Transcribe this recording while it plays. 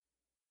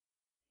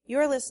You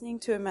are listening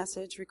to a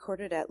message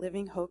recorded at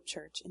Living Hope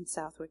Church in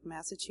Southwick,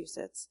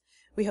 Massachusetts.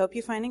 We hope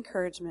you find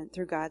encouragement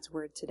through God's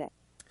Word today.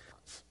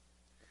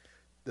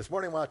 This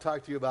morning I want to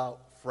talk to you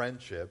about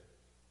friendship.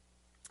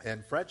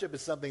 And friendship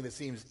is something that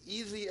seems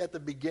easy at the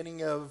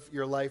beginning of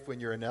your life when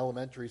you're in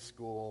elementary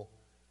school,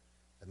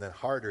 and then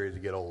harder as you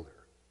get older.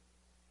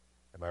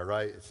 Am I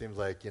right? It seems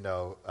like,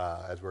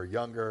 as we're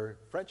younger,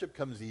 friendship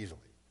comes easily.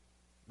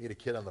 Meet a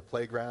kid on the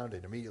playground,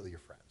 and immediately you're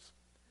friends.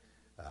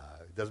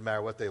 It doesn't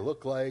matter what they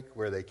look like,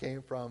 where they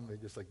came from. They're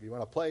just like, you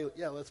want to play?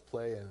 Yeah, let's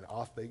play, and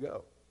off they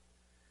go.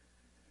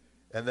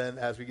 And then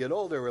as we get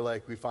older,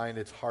 we find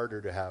it's harder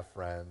to have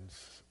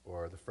friends,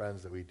 or the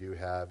friends that we do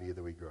have,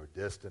 either we grow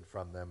distant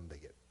from them, they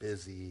get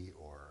busy,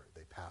 or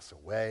they pass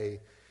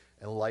away,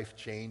 and life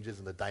changes,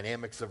 and the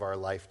dynamics of our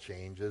life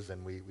changes,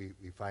 and we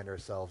find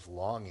ourselves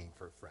longing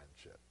for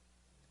friendship.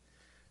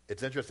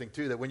 It's interesting,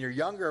 too, that when you're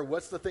younger,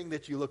 what's the thing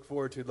that you look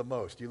forward to the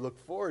most? You look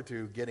forward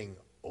to getting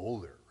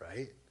older,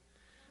 right?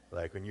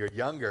 Like when you're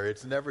younger,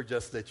 it's never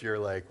just that you're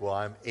like, well,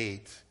 I'm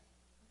 8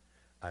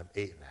 and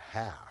a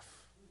half,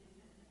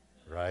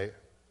 right?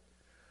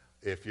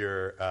 If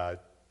you're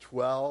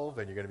 12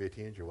 and you're going to be a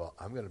teenager, well,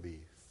 I'm going to be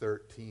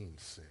 13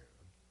 soon.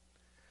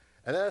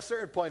 And then at a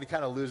certain point, it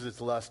kind of loses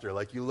its luster.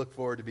 Like you look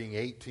forward to being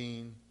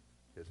 18,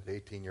 because at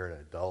 18 you're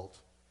an adult.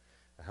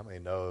 And how many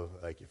know,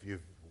 if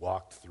you've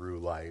walked through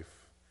life,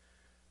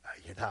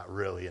 you're not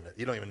really,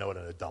 you don't even know what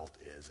an adult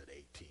is at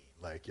 18.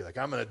 You're like,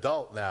 I'm an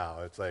adult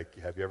now. It's like,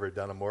 have you ever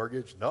done a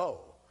mortgage?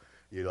 No.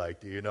 You're like,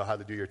 do you know how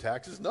to do your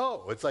taxes?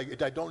 No. It's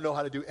like, I don't know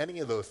how to do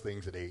any of those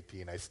things at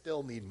 18. I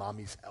still need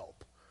mommy's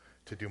help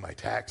to do my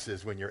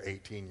taxes when you're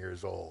 18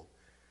 years old.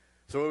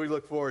 So what we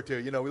look forward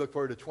to, we look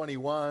forward to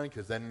 21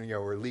 because then,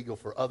 we're legal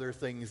for other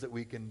things that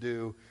we can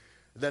do.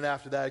 Then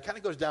after that, it kind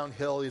of goes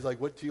downhill. He's like,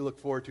 what do you look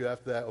forward to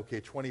after that? Okay,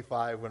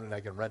 25, when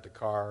I can rent a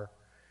car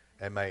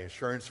and my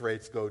insurance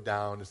rates go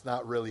down. It's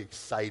not really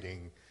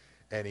exciting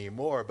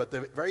anymore. But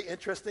the very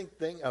interesting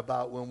thing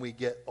about when we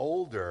get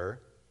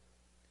older,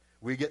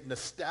 we get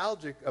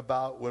nostalgic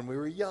about when we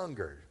were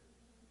younger,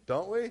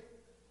 don't we?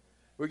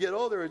 We get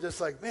older, we're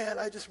just like, man,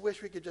 I just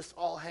wish we could just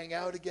all hang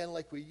out again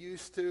like we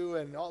used to,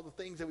 and all the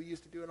things that we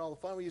used to do and all the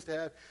fun we used to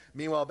have.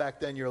 Meanwhile, back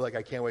then, you're like,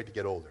 I can't wait to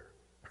get older,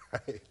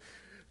 right?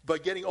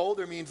 But getting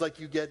older means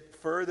you get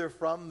further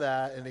from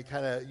that, and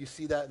you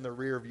see that in the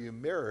rear view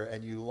mirror,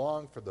 and you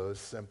long for those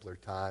simpler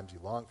times. You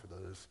long for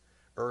those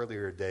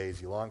earlier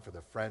days. You long for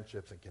the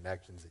friendships and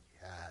connections that you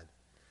had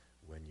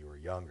when you were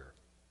younger.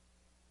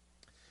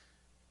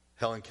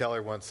 Helen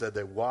Keller once said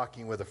that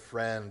walking with a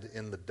friend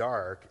in the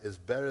dark is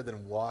better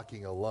than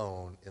walking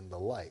alone in the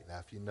light. Now,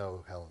 if you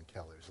know Helen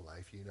Keller's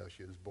life, you know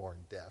she was born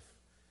deaf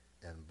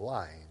and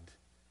blind,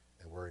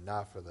 and were it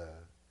not for the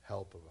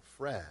help of a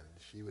friend,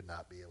 she would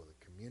not be able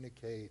to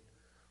communicate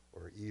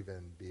or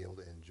even be able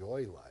to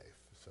enjoy life.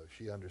 So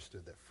she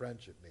understood that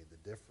friendship made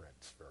the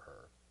difference for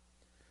her.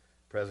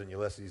 President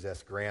Ulysses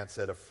S. Grant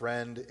said, "A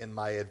friend in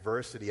my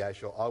adversity I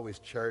shall always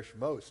cherish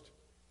most.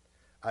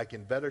 I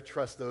can better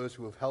trust those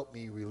who have helped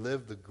me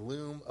relive the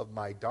gloom of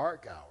my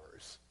dark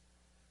hours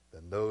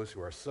than those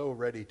who are so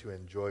ready to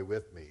enjoy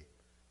with me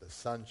the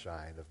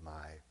sunshine of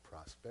my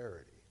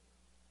prosperity."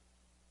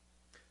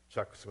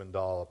 Chuck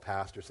Swindoll, a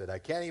pastor, said, "I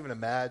can't even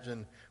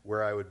imagine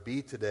where I would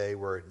be today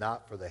were it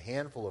not for the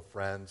handful of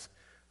friends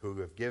who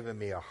have given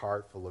me a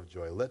heart full of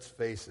joy." Let's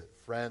face it,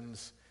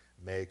 friends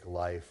make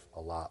life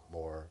a lot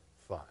more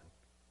fun.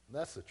 And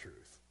that's the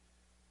truth.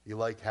 You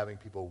like having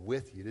people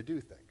with you to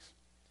do things.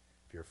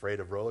 If you're afraid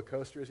of roller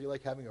coasters, you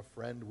like having a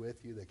friend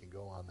with you that can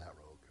go on that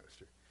roller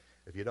coaster.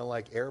 If you don't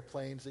like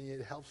airplanes, then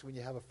it helps when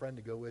you have a friend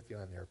to go with you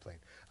on an airplane.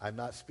 I'm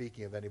not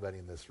speaking of anybody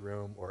in this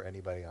room or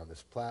anybody on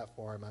this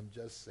platform. I'm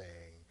just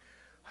saying,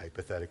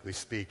 hypothetically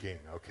speaking,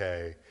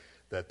 okay,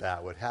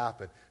 that would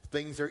happen.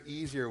 Things are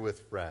easier with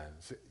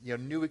friends.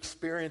 New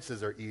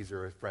experiences are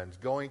easier with friends.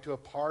 Going to a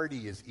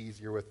party is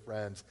easier with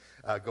friends.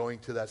 Going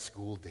to that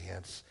school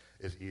dance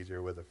is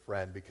easier with a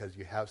friend because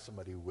you have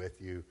somebody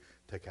with you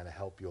to kind of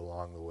help you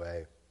along the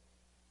way.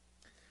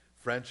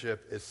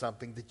 Friendship is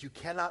something that you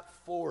cannot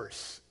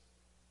force.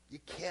 You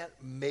can't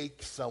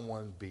make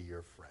someone be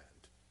your friend.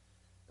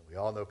 And we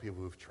all know people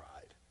who've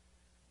tried,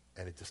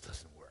 and it just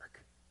doesn't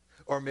work.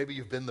 Or maybe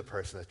you've been the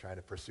person that's trying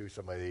to pursue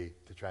somebody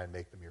to try and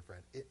make them your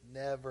friend. It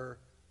never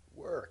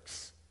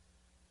works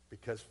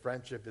because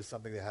friendship is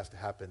something that has to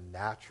happen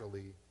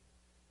naturally.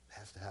 It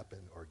has to happen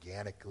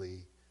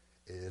organically.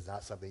 It is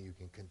not something you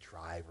can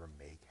contrive or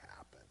make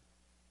happen.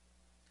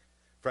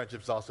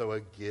 Friendship's also a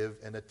give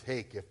and a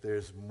take. If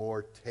there's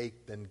more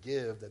take than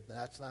give, then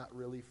that's not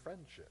really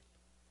friendship.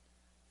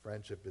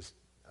 Friendship is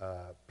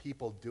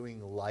people doing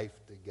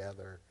life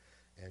together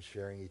and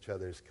sharing each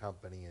other's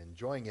company and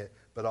enjoying it,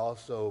 but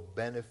also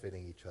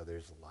benefiting each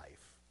other's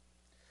life.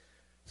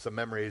 Some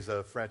memories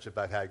of friendship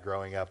I've had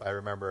growing up. I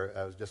remember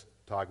I was just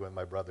talking with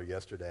my brother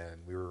yesterday,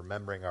 and we were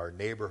remembering our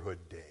neighborhood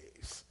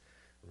days.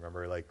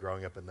 Remember,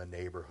 growing up in the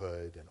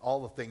neighborhood and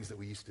all the things that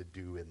we used to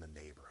do in the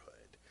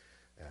neighborhood.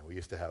 And we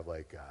used to have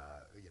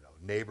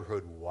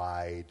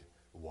neighborhood-wide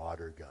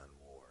water gun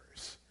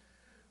wars.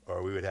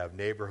 Or we would have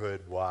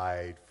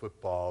neighborhood-wide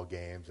football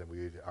games,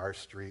 and our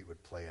street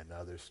would play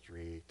another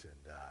street,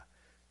 and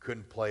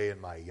couldn't play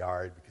in my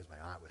yard because my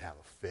aunt would have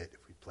a fit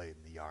if we played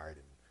in the yard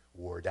and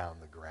wore down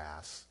the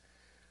grass.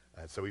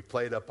 And so we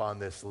played up on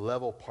this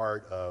level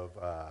part of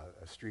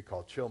a street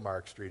called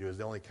Chilmark Street. It was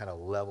the only kind of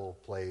level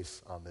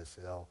place on this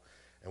hill.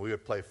 And we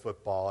would play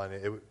football, and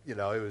it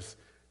was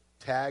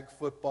tag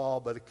football,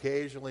 but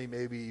occasionally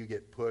maybe you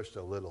get pushed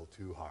a little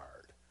too hard.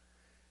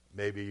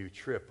 Maybe you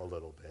trip a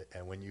little bit.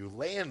 And when you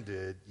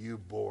landed, you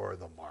bore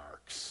the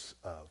marks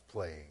of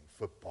playing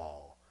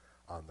football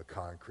on the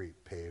concrete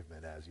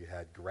pavement as you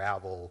had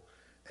gravel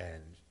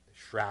and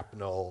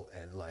shrapnel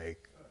and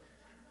like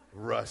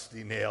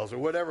rusty nails or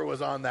whatever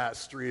was on that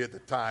street at the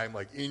time,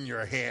 like in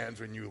your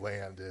hands when you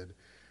landed,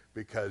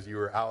 because you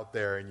were out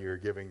there and you were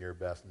giving your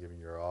best and giving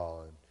your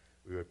all. And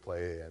we would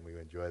play and we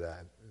would enjoy that.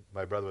 And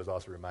my brother was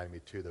also reminding me,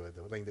 too, the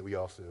thing that we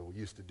also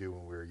used to do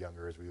when we were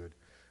younger is we would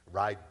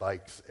ride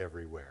bikes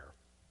everywhere.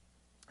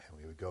 And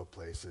we would go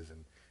places.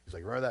 And he's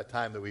like, remember that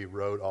time that we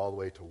rode all the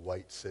way to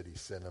White City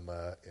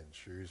Cinema in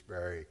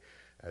Shrewsbury?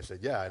 And I said,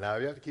 yeah. Now,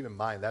 you have to keep in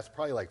mind, that's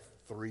probably like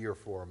 3 or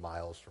 4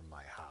 miles from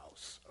my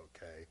house,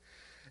 okay?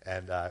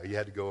 And you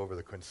had to go over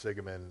the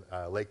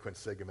Quinsigamon, Lake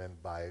Quinsigamon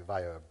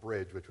via a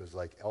bridge, which was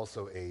like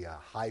also a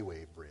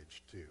highway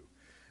bridge, too.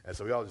 And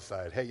so we all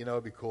decided, hey,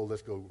 it'd be cool,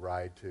 let's go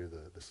ride to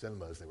the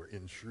cinemas that were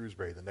in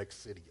Shrewsbury, the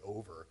next city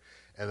over.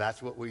 And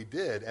that's what we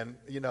did. And,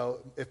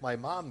 if my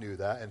mom knew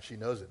that, and she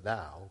knows it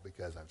now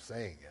because I'm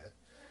saying it,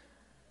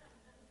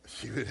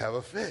 she would have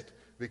a fit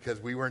because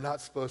we were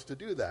not supposed to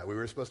do that. We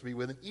were supposed to be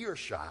within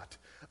earshot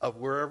of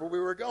wherever we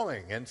were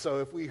going. And so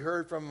if we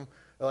heard from,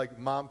 like,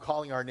 Mom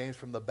calling our names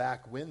from the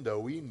back window,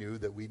 we knew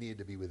that we needed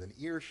to be within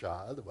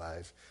earshot.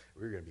 Otherwise,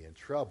 we were going to be in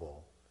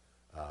trouble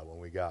when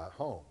we got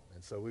home.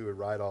 And so we would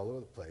ride all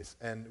over the place.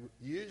 And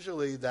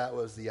usually that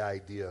was the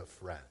idea of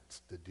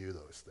friends, to do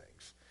those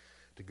things,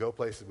 to go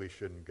places we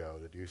shouldn't go,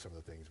 to do some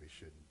of the things we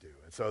shouldn't do.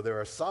 And so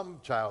there are some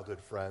childhood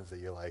friends that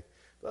you're like,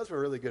 those were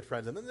really good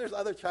friends. And then there's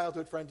other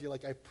childhood friends you're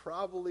like, I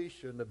probably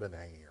shouldn't have been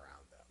hanging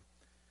around them.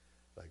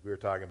 Like we were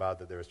talking about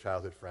that there was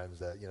childhood friends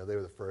that, they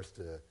were the first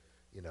to,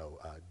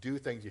 do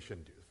things you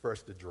shouldn't do.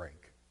 First to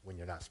drink when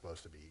you're not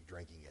supposed to be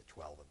drinking at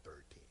 12 and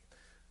 13.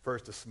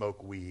 First to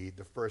smoke weed,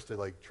 the first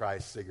to try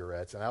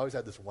cigarettes. And I always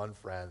had this one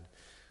friend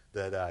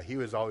that he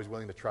was always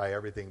willing to try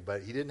everything,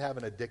 but he didn't have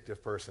an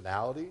addictive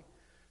personality,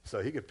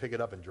 so he could pick it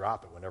up and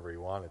drop it whenever he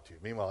wanted to.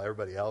 Meanwhile,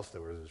 everybody else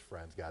that was his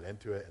friends got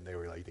into it, and they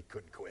were like, they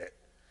couldn't quit.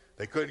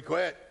 They couldn't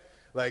quit.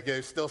 Like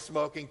they're still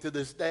smoking to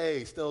this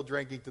day, still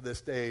drinking to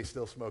this day,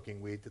 still smoking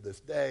weed to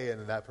this day, and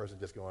then that person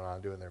just going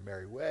on doing their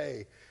merry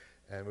way.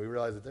 And we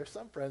realized that there's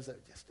some friends that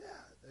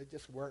they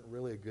just weren't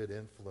really a good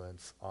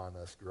influence on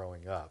us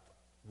growing up.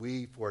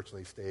 We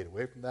fortunately stayed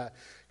away from that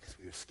because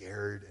we were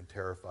scared and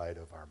terrified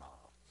of our mom.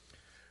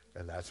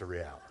 And that's a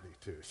reality,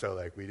 too.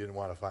 So, we didn't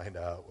want to find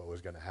out what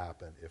was going to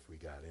happen if we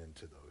got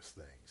into those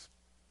things.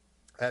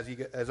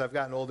 As I've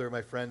gotten older,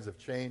 my friends have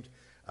changed.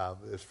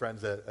 There's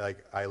friends that,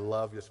 I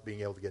love just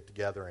being able to get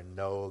together and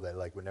know that,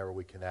 whenever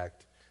we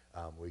connect,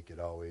 we could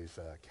always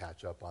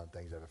catch up on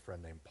things. I have a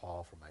friend named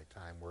Paul from my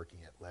time working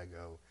at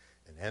Lego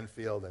in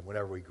Enfield, and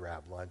whenever we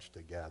grab lunch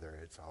together,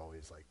 it's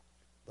always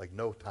like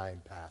no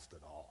time passed at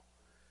all.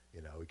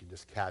 We can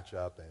just catch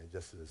up, and it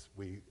just as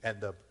we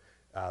end up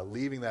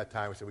leaving that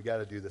time, we say, we got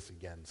to do this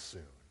again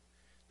soon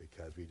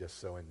because we just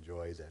so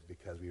enjoyed it,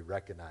 because we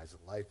recognize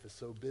that life is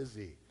so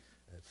busy,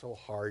 and it's so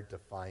hard to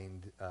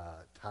find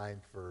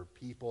time for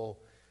people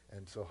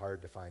and so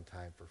hard to find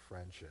time for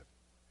friendship.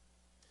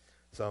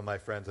 Some of my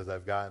friends, as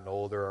I've gotten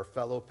older, are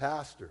fellow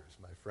pastors.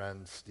 My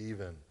friend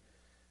Stephen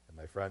and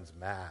my friends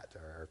Matt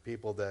are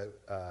people that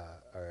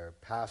are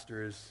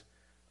pastors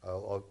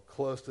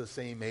close to the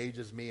same age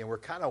as me, and we're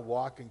kind of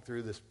walking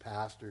through this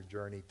pastor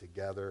journey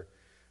together,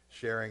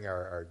 sharing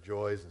our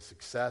joys and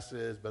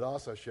successes, but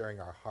also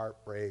sharing our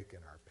heartbreak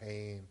and our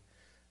pain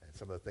and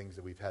some of the things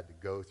that we've had to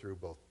go through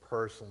both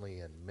personally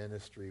and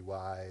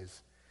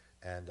ministry-wise.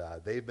 And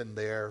they've been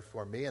there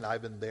for me, and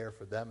I've been there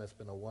for them. It's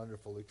been a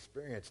wonderful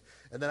experience.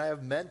 And then I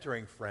have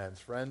mentoring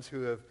friends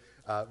who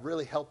have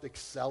really helped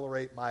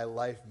accelerate my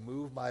life,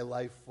 move my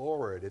life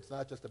forward. It's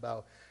not just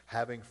about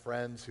having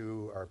friends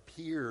who are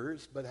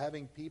peers, but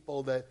having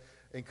people that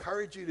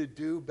encourage you to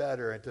do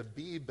better and to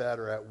be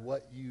better at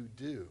what you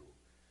do.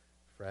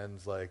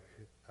 Friends like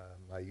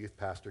my youth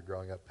pastor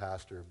growing up,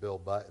 Pastor Bill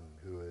Button,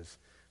 who is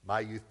my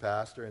youth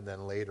pastor, and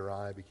then later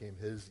on I became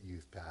his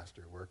youth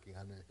pastor, working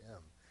under him.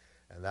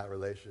 And that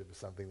relationship is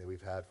something that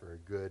we've had for a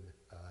good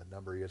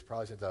number of years,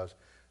 probably since I was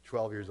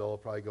 12 years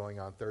old, probably going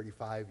on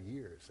 35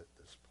 years at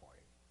this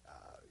point,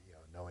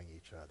 knowing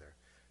each other.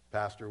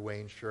 Pastor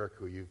Wayne Shirk,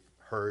 who you've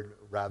heard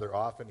rather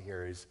often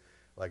here, is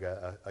like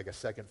a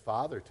second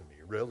father to me,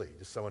 really.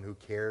 Just someone who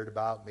cared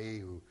about me,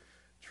 who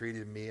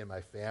treated me and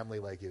my family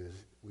like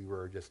we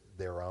were just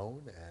their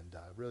own, and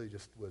really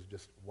just was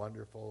just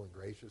wonderful and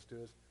gracious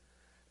to us,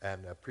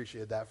 and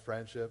appreciated that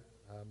friendship.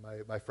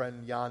 My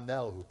friend Jan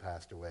Nell, who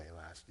passed away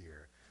last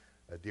year,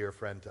 a dear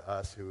friend to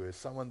us who is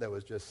someone that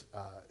was just,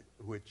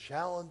 who would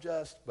challenge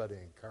us but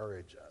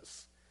encourage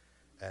us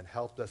and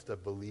helped us to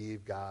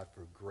believe God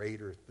for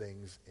greater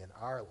things in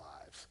our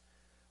lives.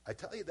 I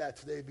tell you that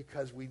today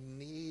because we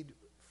need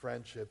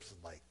friendships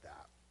like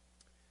that.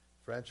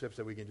 Friendships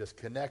that we can just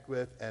connect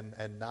with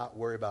and not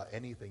worry about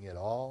anything at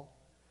all.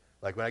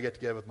 Like when I get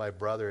together with my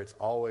brother, it's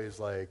always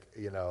like,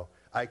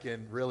 I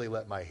can really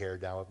let my hair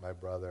down with my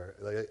brother.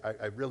 Like,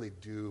 I really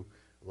do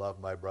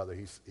love my brother.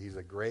 He's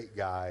a great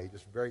guy,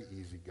 just very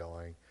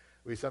easygoing.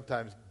 We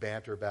sometimes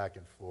banter back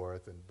and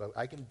forth, but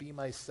I can be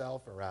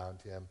myself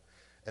around him,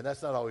 and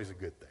that's not always a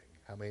good thing.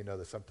 How many know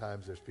that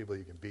sometimes there's people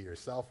you can be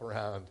yourself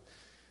around,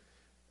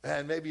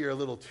 and maybe you're a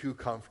little too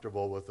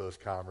comfortable with those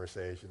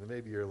conversations, and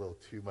maybe you're a little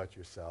too much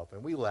yourself,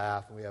 and we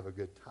laugh and we have a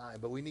good time,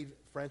 but we need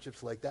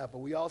friendships like that. But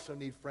we also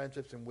need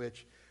friendships in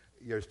which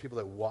there's people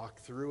that walk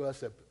through us,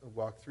 that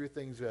walk through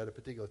things at a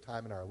particular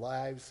time in our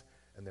lives,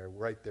 and they're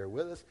right there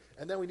with us.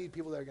 And then we need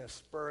people that are going to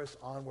spur us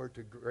onward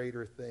to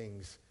greater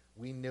things.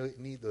 We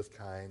need those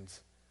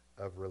kinds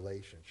of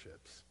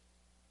relationships.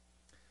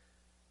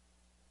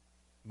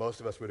 Most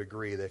of us would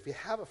agree that if you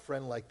have a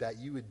friend like that,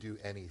 you would do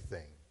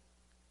anything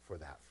for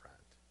that friend.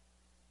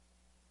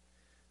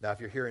 Now, if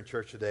you're here in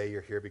church today,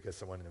 you're here because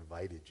someone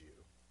invited you.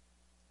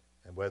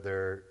 And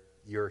whether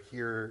you're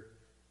here,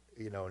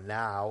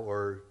 now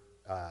or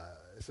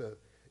so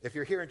if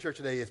you're here in church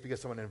today, it's because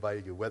someone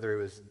invited you. Whether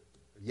it was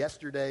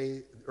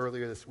yesterday,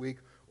 earlier this week,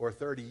 or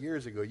 30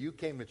 years ago, you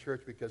came to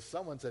church because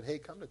someone said, hey,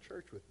 come to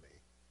church with me.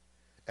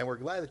 And we're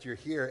glad that you're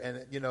here.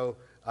 And,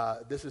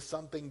 this is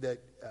something that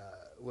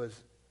was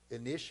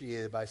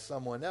initiated by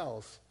someone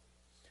else.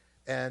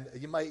 And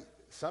you might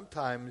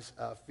sometimes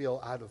feel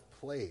out of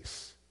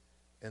place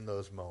in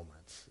those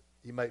moments.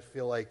 You might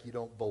feel like you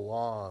don't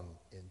belong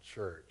in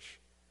church.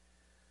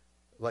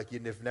 Like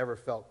you've never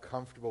felt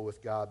comfortable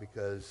with God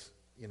because,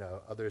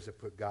 others have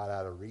put God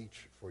out of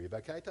reach for you.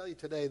 But can I tell you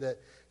today that,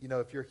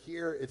 if you're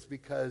here, it's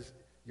because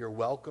you're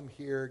welcome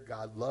here.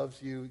 God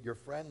loves you. Your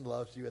friend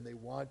loves you, and they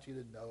want you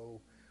to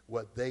know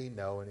what they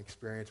know and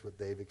experience what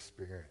they've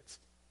experienced.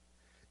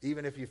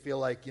 Even if you feel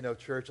like,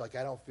 church, like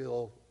I don't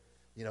feel,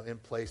 in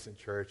place in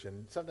church.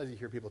 And sometimes you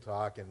hear people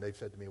talk, and they've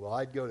said to me, well,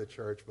 I'd go to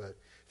church, but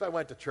if I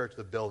went to church,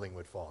 the building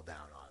would fall down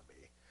on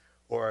me.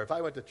 Or if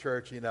I went to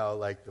church,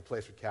 like the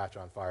place would catch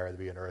on fire, there'd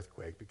be an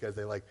earthquake, because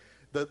they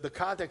the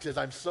context is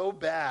I'm so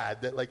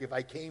bad that like if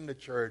I came to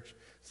church,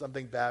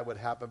 something bad would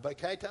happen. But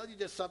can I tell you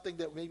just something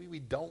that maybe we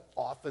don't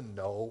often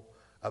know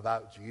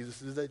about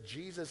Jesus is that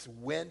Jesus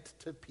went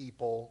to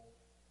people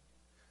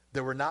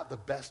that were not the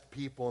best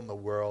people in the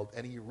world,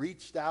 and he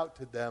reached out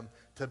to them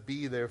to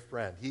be their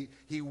friend.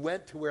 He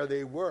went to where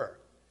they were.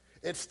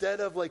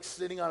 Instead of like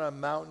sitting on a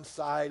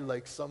mountainside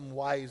like some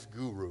wise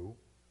guru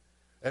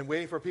and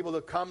waiting for people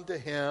to come to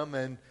him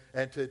and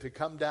to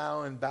come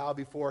down and bow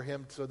before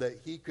him so that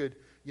he could,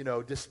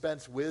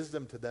 dispense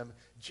wisdom to them,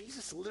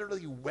 Jesus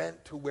literally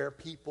went to where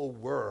people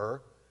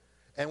were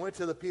and went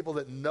to the people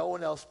that no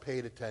one else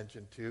paid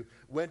attention to,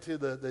 went to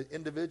the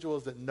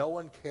individuals that no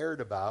one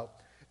cared about,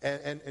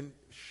 and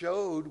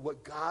showed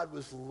what God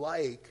was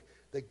like,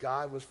 that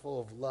God was full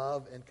of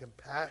love and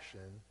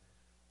compassion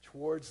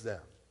towards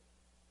them.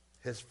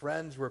 His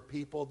friends were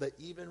people that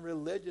even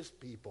religious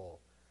people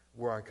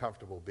were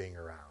uncomfortable being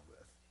around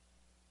with.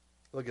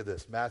 Look at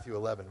this, Matthew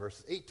 11,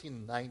 verses 18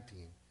 and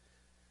 19.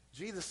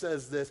 Jesus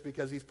says this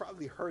because he's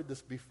probably heard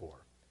this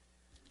before.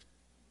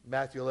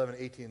 Matthew 11,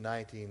 18 and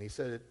 19, he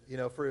said,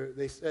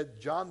 they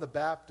said John the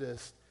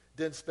Baptist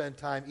didn't spend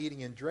time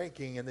eating and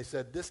drinking, and they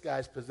said, this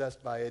guy's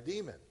possessed by a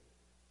demon.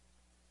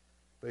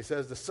 But he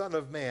says, the Son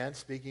of Man,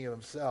 speaking of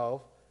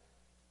himself,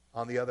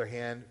 on the other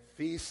hand,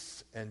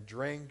 feasts and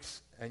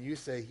drinks, and you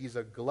say he's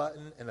a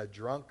glutton and a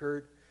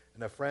drunkard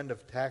and a friend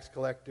of tax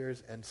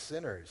collectors and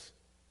sinners.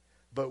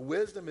 But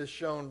wisdom is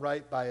shown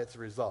right by its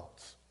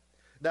results.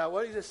 Now,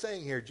 what he's just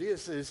saying here,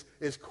 Jesus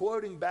is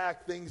quoting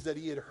back things that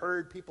he had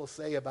heard people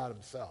say about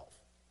himself.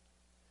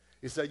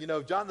 He said,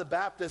 John the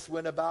Baptist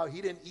went about,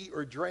 he didn't eat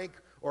or drink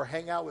or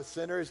hang out with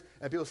sinners,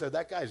 and people said,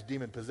 that guy's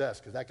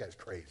demon-possessed because that guy's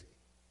crazy.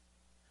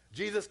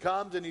 Jesus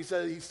comes and he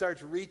says he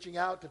starts reaching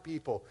out to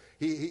people.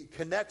 He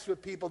connects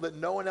with people that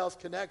no one else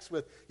connects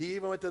with. He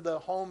even went to the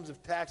homes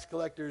of tax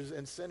collectors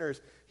and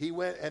sinners. He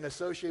went and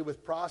associated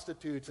with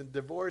prostitutes and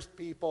divorced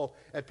people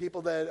and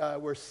people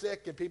that were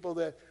sick and people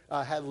that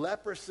had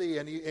leprosy.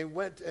 And he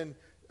went and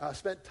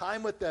spent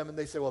time with them. And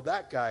they say, well,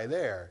 that guy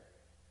there,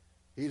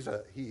 he's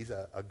a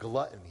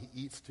glutton. He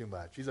eats too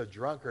much. He's a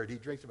drunkard. He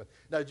drinks too much.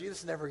 Now,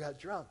 Jesus never got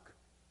drunk,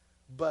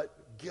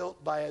 but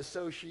guilt by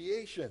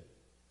association.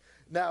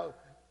 Now,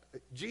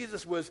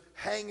 Jesus was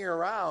hanging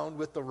around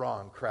with the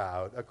wrong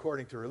crowd,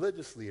 according to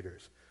religious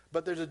leaders.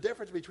 But there's a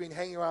difference between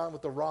hanging around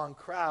with the wrong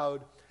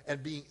crowd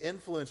and being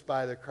influenced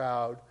by the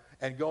crowd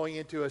and going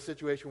into a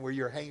situation where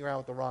you're hanging around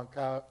with the wrong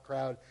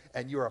crowd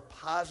and you're a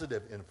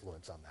positive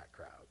influence on that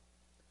crowd.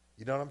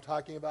 You know what I'm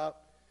talking about?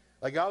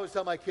 Like I always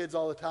tell my kids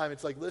all the time,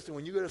 it's like, listen,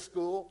 when you go to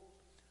school,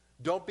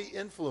 don't be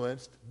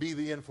influenced, be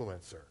the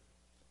influencer.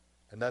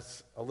 And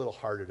that's a little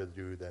harder to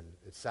do than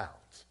it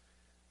sounds.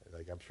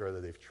 Like, I'm sure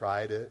that they've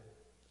tried it,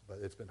 but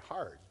it's been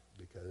hard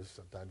because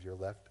sometimes you're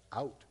left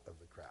out of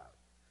the crowd.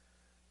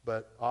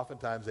 But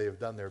oftentimes they have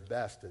done their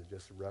best to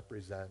just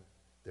represent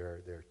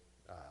their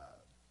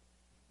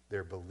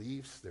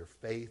beliefs, their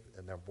faith,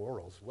 and their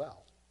morals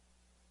well.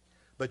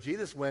 But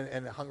Jesus went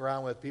and hung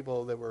around with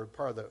people that were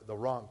part of the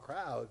wrong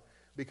crowd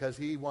because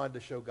he wanted to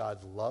show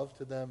God's love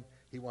to them.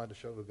 He wanted to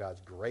show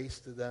God's grace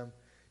to them.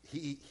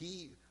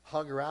 He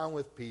hung around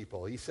with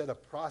people. He set a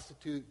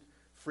prostitute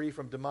free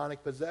from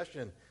demonic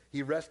possession.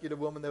 He rescued a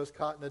woman that was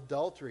caught in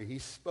adultery. He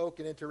spoke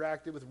and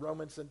interacted with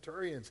Roman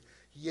centurions.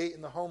 He ate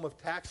in the home of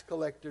tax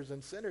collectors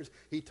and sinners.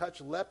 He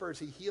touched lepers.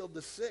 He healed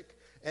the sick.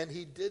 And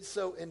he did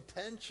so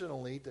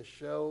intentionally to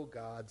show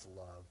God's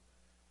love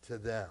to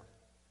them.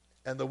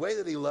 And the way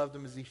that he loved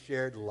them is he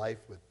shared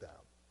life with them.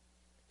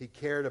 He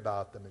cared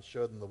about them and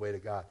showed them the way to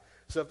God.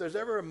 So if there's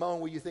ever a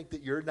moment where you think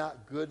that you're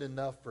not good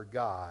enough for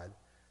God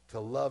to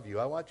love you,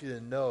 I want you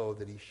to know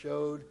that he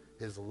showed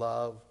his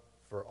love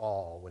for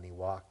all when he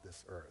walked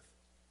this earth.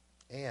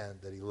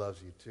 And that he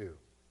loves you too.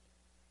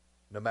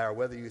 No matter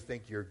whether you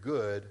think you're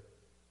good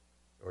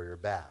or you're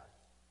bad.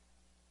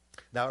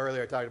 Now,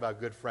 earlier I talked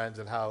about good friends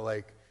and how,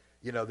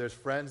 there's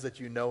friends that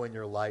you know in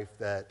your life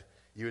that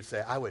you would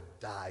say, I would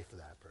die for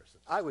that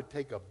person. I would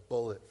take a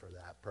bullet for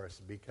that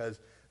person because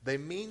they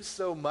mean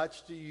so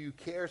much to you,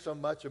 care so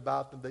much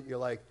about them that you're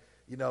like,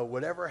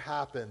 whatever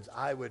happens,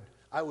 I would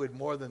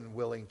more than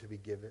willing to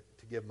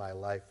give my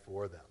life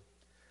for them.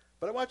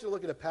 But I want you to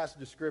look at a passage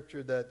of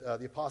Scripture that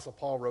the Apostle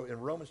Paul wrote in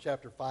Romans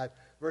chapter 5,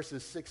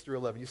 verses 6 through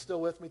 11. You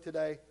still with me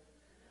today?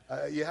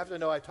 You have to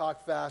know I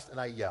talk fast and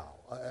I yell.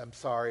 I'm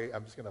sorry.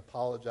 I'm just going to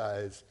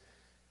apologize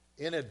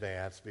in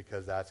advance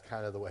because that's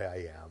kind of the way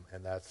I am,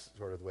 and that's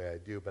sort of the way I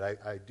do.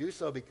 But I do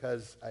so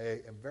because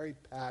I am very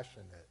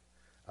passionate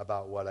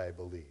about what I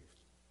believe.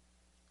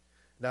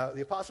 Now,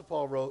 the Apostle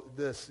Paul wrote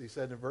this. He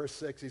said in verse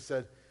 6, he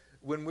said,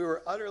 when we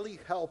were utterly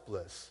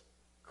helpless,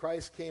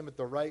 Christ came at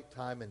the right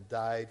time and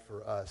died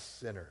for us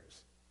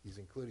sinners. He's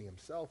including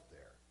himself there.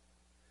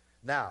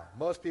 Now,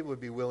 most people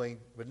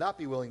would not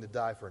be willing to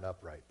die for an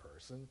upright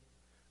person,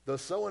 though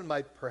someone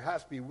might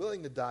perhaps be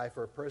willing to die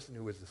for a person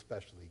who is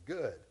especially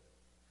good.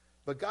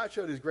 But God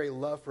showed his great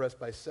love for us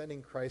by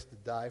sending Christ to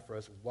die for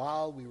us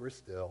while we were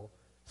still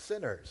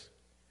sinners.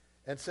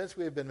 And since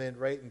we have been made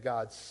right in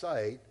God's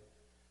sight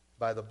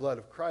by the blood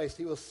of Christ,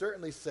 he will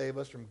certainly save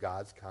us from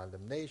God's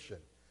condemnation.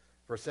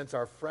 For since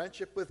our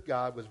friendship with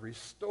God was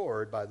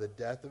restored by the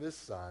death of his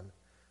Son,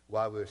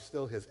 while we were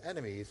still his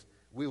enemies,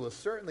 we will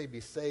certainly be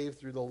saved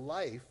through the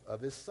life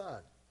of his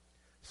Son.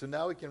 So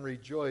now we can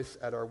rejoice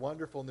at our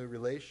wonderful new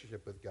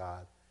relationship with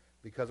God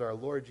because our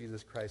Lord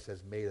Jesus Christ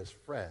has made us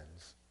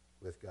friends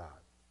with God.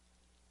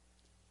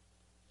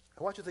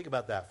 I want you to think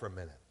about that for a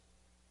minute.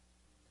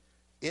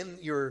 In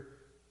your,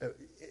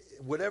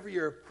 whatever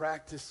you're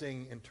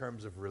practicing in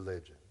terms of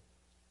religion,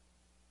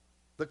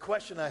 the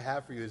question I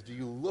have for you is, do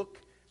you look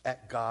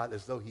at God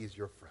as though he's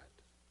your friend?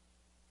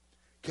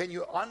 Can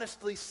you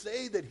honestly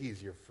say that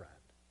he's your friend?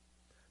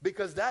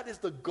 Because that is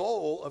the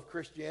goal of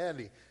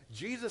Christianity.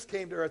 Jesus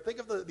came to earth. Think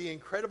of the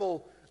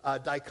incredible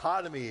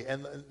dichotomy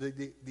and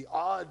the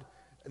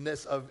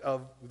oddness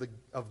of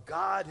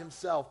God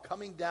himself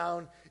coming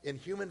down in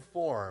human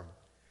form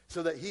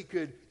so that he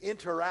could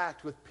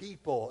interact with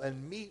people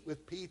and meet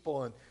with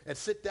people and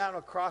sit down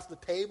across the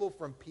table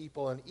from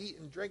people and eat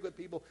and drink with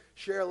people,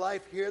 share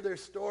life, hear their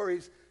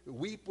stories,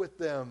 weep with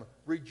them,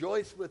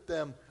 rejoice with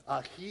them,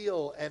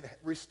 heal and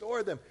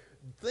restore them.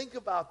 Think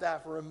about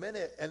that for a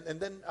minute, and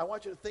then I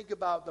want you to think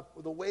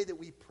about the way that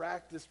we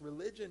practice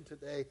religion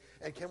today,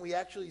 and can we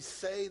actually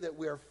say that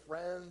we're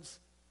friends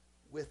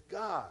with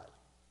God?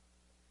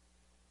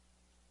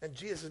 And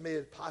Jesus has made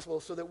it possible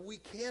so that we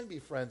can be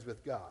friends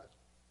with God.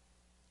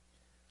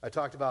 I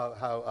talked about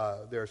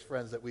how there's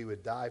friends that we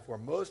would die for.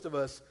 Most of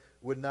us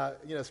would not,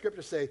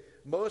 scriptures say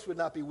most would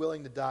not be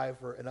willing to die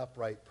for an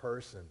upright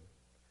person.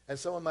 And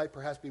someone might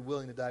perhaps be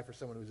willing to die for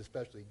someone who's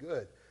especially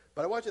good.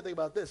 But I want you to think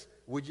about this.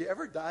 Would you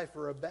ever die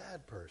for a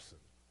bad person?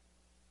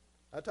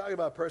 I'm talking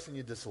about a person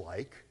you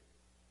dislike,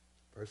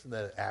 a person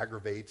that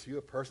aggravates you,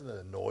 a person that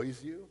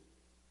annoys you.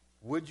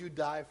 Would you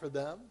die for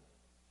them?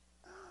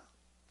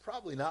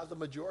 Probably not. The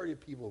majority of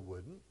people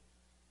wouldn't.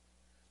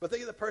 But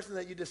think of the person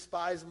that you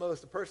despise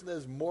most, the person that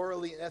is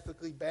morally and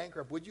ethically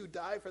bankrupt. Would you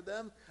die for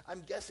them?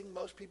 I'm guessing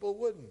most people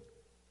wouldn't.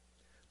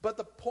 But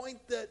the point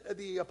that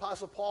the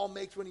Apostle Paul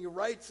makes when he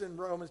writes in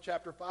Romans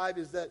chapter 5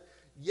 is that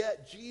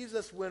yet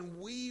Jesus, when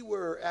we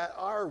were at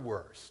our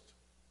worst,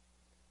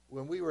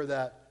 when we were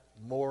that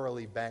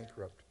morally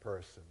bankrupt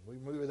person,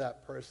 when we were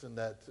that person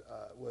that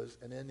was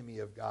an enemy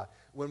of God,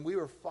 when we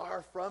were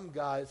far from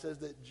God, it says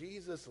that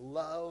Jesus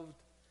loved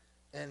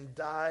and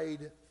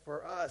died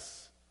for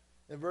us.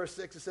 In verse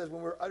 6 it says,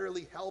 when we were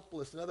utterly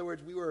helpless, in other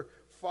words, we were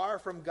far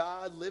from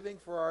God, living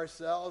for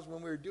ourselves,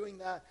 when we were doing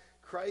that,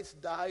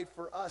 Christ died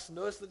for us.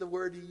 Notice that the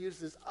word he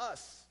used is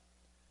us.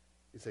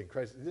 He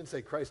didn't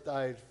say Christ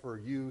died for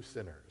you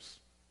sinners.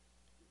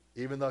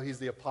 Even though he's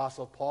the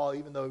Apostle Paul,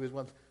 even though he was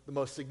one of the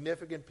most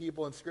significant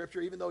people in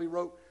Scripture, even though he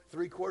wrote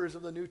 3/4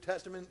 of the New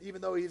Testament,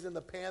 even though he's in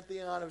the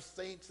pantheon of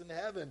saints in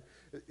heaven.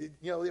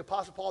 The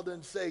Apostle Paul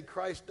didn't say,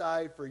 Christ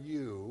died for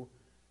you,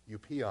 you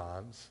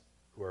peons,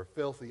 who are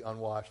filthy,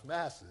 unwashed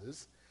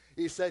masses.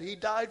 He said he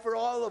died for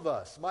all of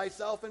us,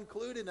 myself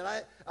included. And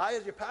I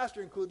as your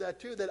pastor, include that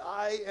too, that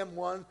I am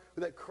one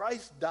that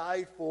Christ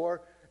died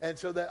for, and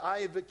so that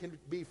I can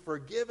be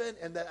forgiven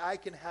and that I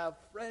can have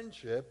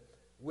friendship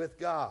with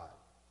God.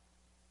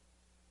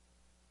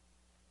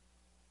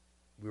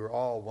 We were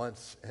all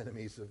once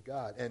enemies of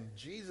God. And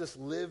Jesus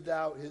lived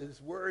out his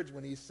words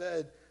when he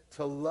said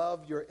to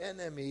love your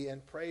enemy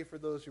and pray for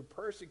those who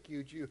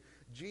persecute you.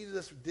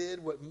 Jesus did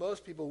what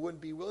most people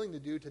wouldn't be willing to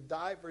do, to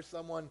die for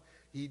someone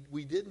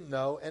we didn't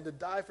know, and to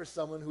die for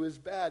someone who is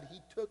bad. He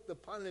took the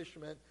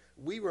punishment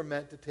we were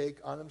meant to take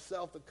on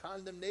himself. The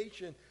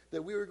condemnation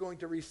that we were going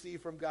to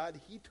receive from God,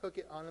 he took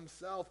it on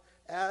himself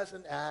as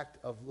an act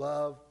of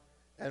love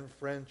and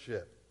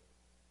friendship.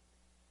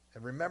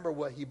 And remember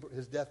what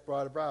his death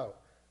brought about.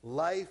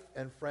 Life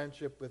and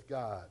friendship with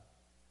God.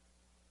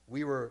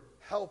 We were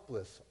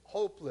helpless,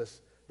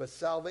 hopeless, but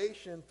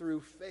salvation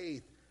through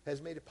faith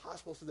has made it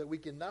possible so that we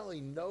can not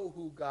only know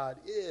who God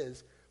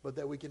is, but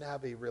that we can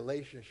have a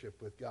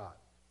relationship with God.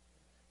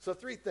 So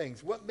 3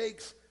 things. What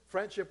makes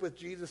friendship with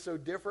Jesus so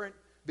different?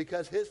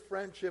 Because his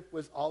friendship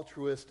was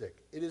altruistic.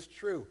 It is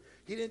true.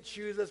 He didn't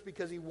choose us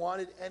because he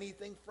wanted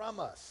anything from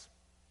us.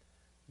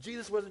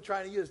 Jesus wasn't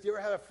trying to use us. Do you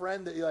ever have a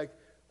friend that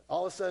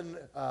all of a sudden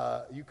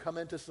you come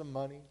into some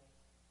money?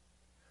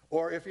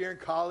 Or if you're in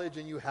college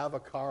and you have a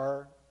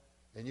car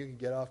and you can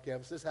get off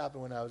campus. This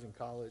happened when I was in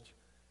college.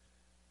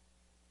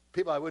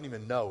 People I wouldn't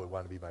even know would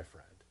want to be my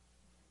friend.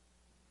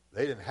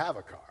 They didn't have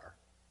a car.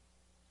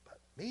 But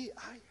me,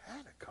 I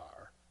had a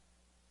car.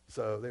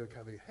 So they would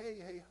come and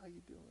hey, how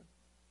you doing?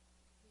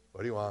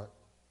 What do you want?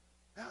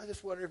 I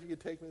just wonder if you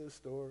could take me to the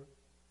store.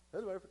 I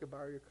just wonder if I could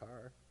borrow your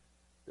car.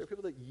 There are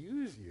people that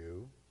use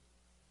you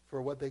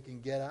for what they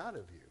can get out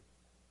of you.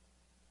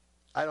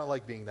 I don't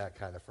like being that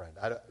kind of friend.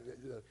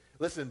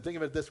 Listen, think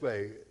of it this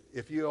way.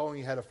 If you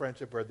only had a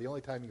friendship where the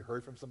only time you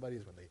heard from somebody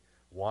is when they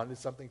wanted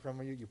something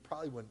from you, you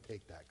probably wouldn't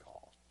take that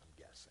call, I'm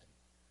guessing.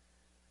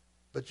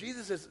 But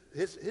Jesus,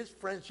 his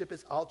friendship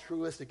is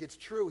altruistic. It's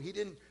true. He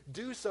didn't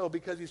do so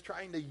because he's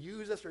trying to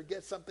use us or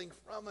get something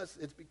from us.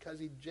 It's because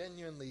he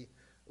genuinely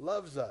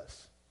loves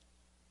us.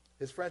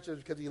 His friendship is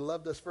because he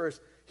loved us first.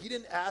 He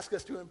didn't ask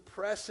us to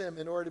impress him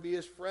in order to be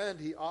his friend.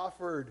 He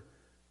offered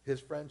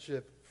his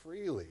friendship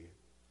freely.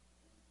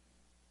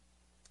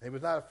 He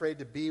was not afraid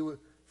to be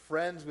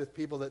friends with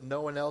people that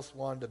no one else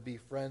wanted to be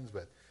friends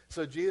with.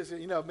 So Jesus,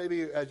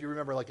 maybe as you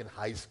remember, like in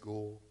high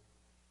school,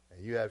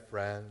 and you had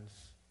friends,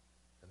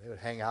 and they would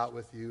hang out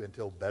with you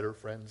until better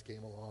friends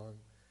came along,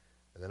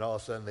 and then all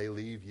of a sudden they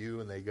leave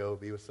you and they go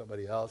be with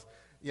somebody else.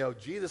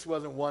 Jesus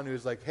wasn't one who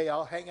was like, hey,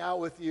 I'll hang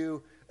out with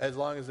you as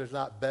long as there's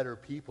not better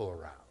people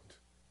around.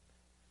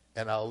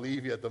 And I'll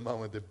leave you at the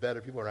moment that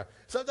better people are around.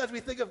 Sometimes we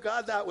think of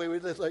God that way. We're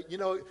just like,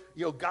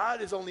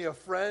 God is only a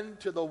friend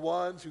to the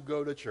ones who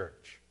go to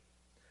church.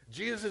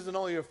 Jesus isn't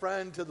only a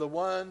friend to the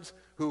ones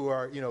who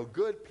are,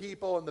 good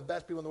people and the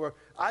best people in the world.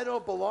 I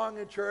don't belong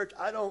in church.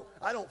 I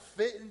don't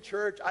fit in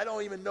church. I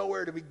don't even know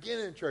where to begin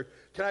in church.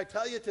 Can I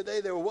tell you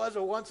today, there was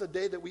once a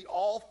day that we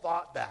all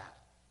thought that.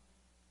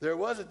 There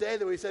was a day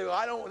that we say, well,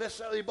 I don't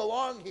necessarily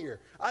belong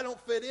here. I don't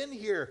fit in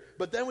here.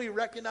 But then we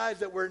recognize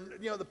that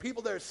the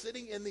people that are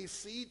sitting in these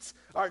seats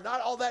are not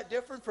all that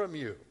different from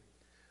you.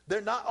 They're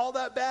not all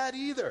that bad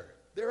either.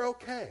 They're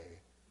okay.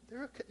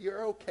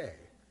 You're okay.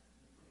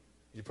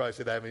 You probably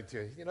said that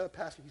too. The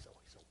pastor, he's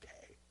always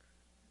okay.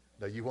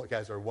 No, you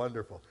guys are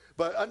wonderful.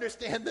 But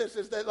understand this,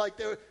 is that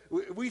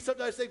we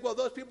sometimes think, well,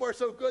 those people are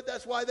so good,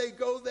 that's why they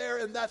go there,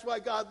 and that's why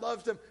God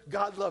loves them.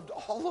 God loved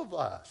all of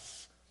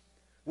us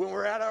when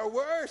we're at our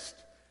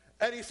worst.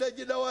 And he said,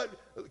 you know what?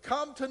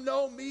 Come to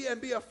know me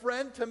and be a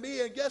friend to me.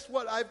 And guess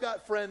what? I've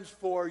got friends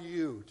for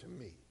you to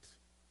meet.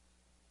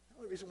 The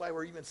only reason why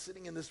we're even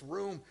sitting in this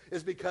room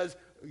is because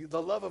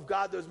the love of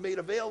God that was made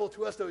available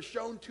to us, that was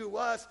shown to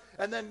us.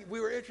 And then we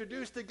were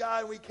introduced to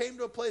God, and we came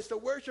to a place to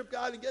worship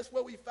God. And guess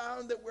what? We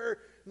found that we're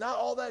not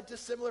all that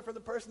dissimilar from the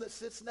person that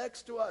sits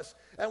next to us.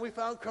 And we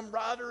found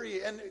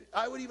camaraderie. And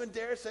I would even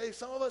dare say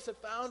some of us have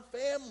found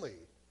family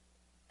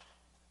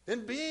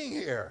in being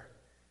here.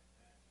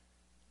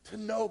 To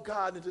know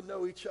God and to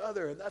know each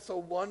other. And that's a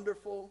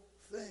wonderful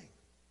thing.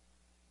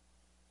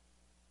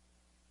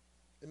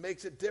 It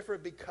makes it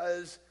different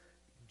because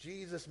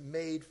Jesus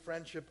made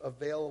friendship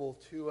available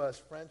to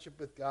us. Friendship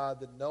with God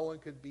that no one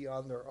could be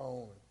on their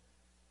own.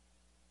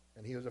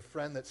 And he was a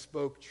friend that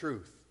spoke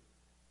truth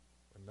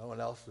when no one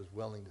else was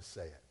willing to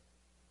say it.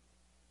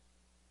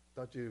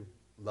 Don't you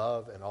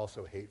love and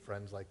also hate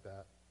friends like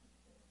that?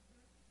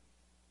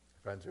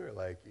 Friends who are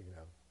like,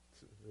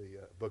 the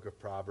book of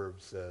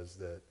Proverbs says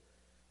that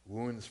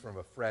wounds from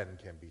a friend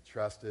can be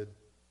trusted,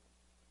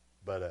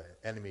 but an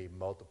enemy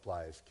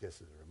multiplies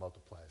kisses or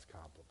multiplies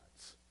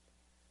compliments.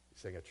 He's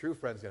saying a true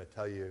friend's going to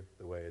tell you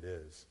the way it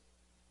is,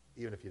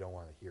 even if you don't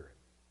want to hear it.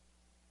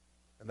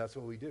 And that's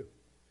what we do.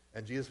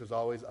 And Jesus was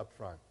always up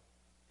front.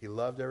 He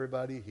loved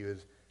everybody. He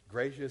was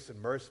gracious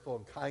and merciful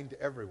and kind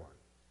to everyone.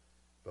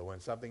 But when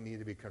something needed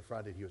to be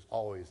confronted, he was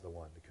always the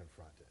one to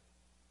confront it.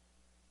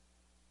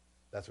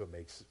 That's what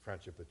makes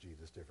friendship with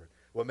Jesus different.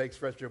 What makes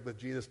friendship with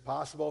Jesus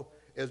possible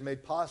is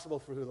made possible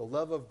through the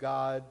love of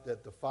God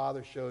that the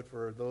Father showed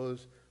for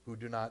those who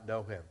do not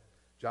know him.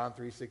 John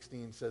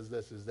 3:16 says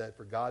this, is that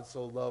for God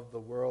so loved the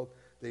world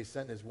that he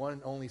sent his one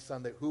and only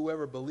Son, that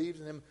whoever believes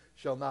in him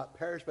shall not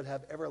perish but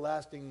have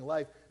everlasting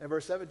life. And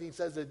verse 17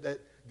 says that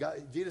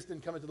Jesus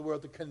didn't come into the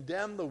world to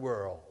condemn the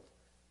world,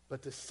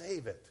 but to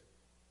save it.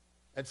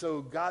 And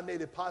so God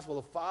made it possible.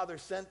 The Father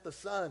sent the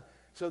Son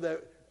so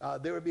that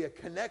there would be a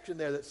connection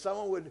there, that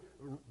someone would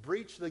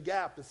breach the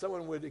gap, that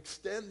someone would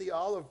extend the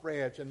olive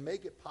branch and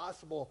make it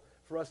possible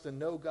for us to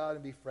know God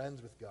and be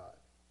friends with God.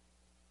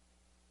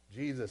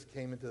 Jesus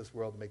came into this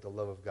world to make the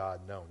love of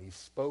God known. He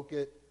spoke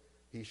it,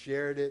 he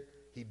shared it,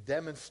 he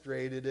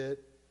demonstrated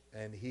it,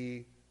 and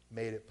he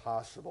made it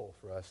possible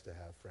for us to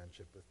have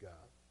friendship with God.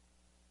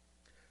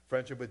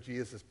 Friendship with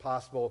Jesus is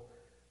possible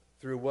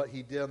through what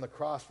he did on the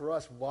cross for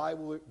us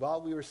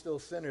while we were still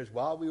sinners,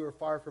 while we were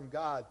far from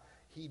God.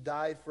 He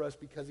died for us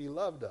because he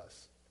loved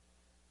us.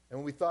 And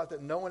when we thought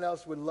that no one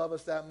else would love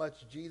us that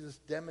much, Jesus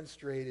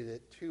demonstrated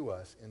it to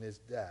us in his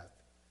death.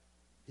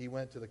 He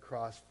went to the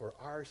cross for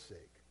our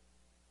sake.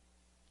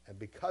 And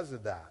because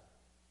of that,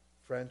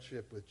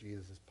 friendship with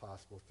Jesus is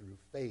possible through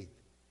faith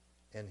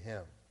in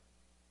him.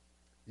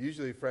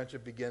 Usually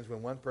friendship begins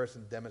when one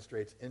person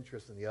demonstrates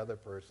interest in the other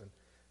person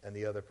and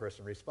the other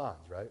person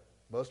responds, right?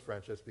 Most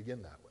friendships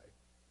begin that way.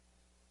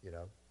 You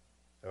know,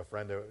 a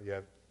friend, you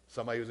have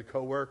somebody who's a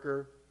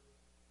coworker,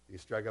 you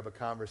strike up a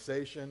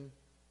conversation,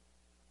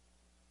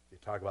 you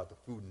talk about the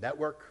Food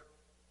Network,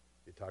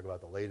 you talk about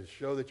the latest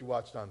show that you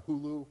watched on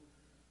Hulu,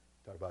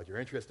 talk about your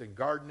interest in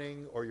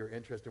gardening or your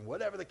interest in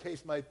whatever the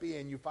case might be,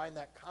 and you find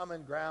that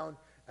common ground,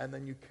 and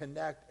then you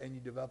connect and you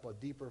develop a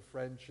deeper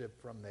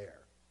friendship from there.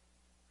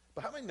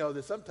 But how many know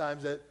that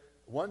sometimes at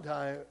one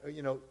time,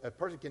 you know, a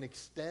person can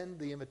extend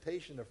the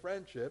invitation of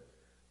friendship,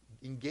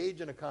 engage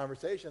in a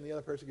conversation, and the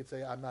other person could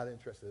say, I'm not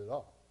interested at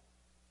all.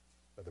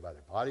 Whether by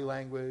their body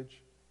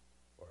language,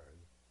 or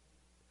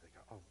they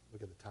go, oh,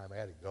 look at the time, I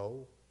had to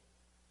go.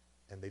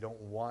 And they don't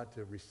want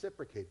to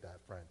reciprocate that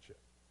friendship.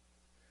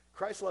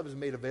 Christ's love is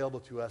made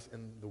available to us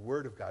in the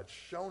Word of God,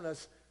 shown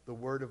us the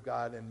Word of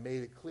God, and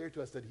made it clear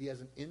to us that he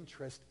has an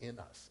interest in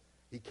us.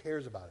 He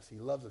cares about us. He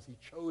loves us. He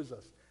chose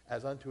us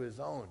as unto his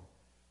own.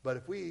 But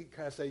if we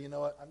kind of say, you know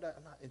what, I'm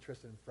not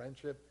interested in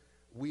friendship,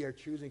 we are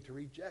choosing to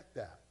reject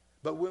that.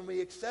 But when we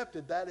accept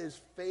it, that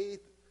is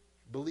faith,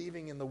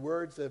 believing in the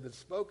words that have been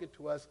spoken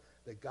to us,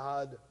 that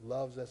God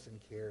loves us and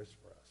cares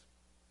for us.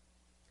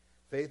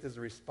 Faith is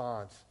a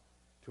response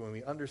to when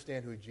we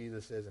understand who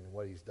Jesus is and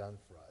what he's done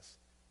for us.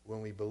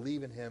 When we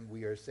believe in him,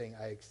 we are saying,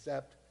 I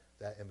accept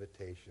that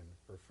invitation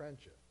for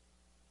friendship.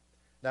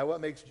 Now,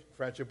 what makes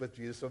friendship with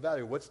Jesus so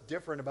valuable? What's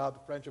different about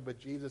the friendship with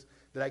Jesus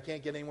that I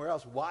can't get anywhere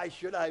else? Why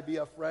should I be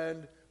a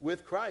friend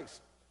with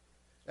Christ?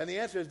 And the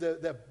answer is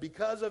that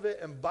because of it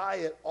and by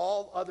it,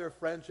 all other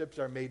friendships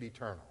are made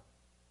eternal.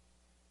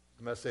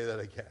 I'm going to say that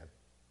again.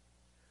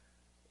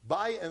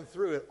 By and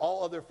through it,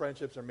 all other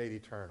friendships are made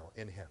eternal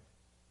in him.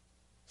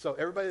 So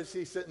everybody that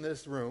you sit in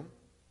this room,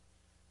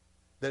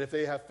 that if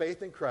they have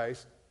faith in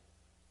Christ,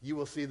 you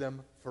will see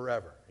them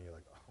forever. And you're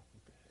like, oh,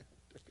 man,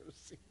 I'm going to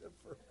see them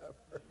forever.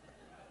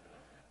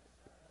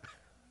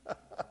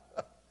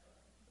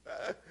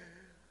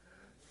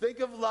 Think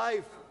of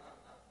life.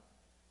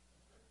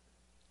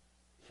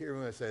 Here I'm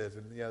going to say this,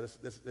 and you know,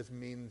 this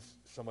means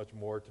so much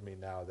more to me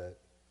now that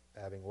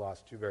having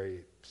lost two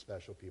very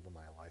special people in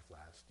my life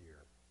last year,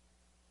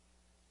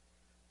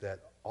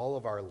 that all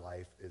of our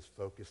life is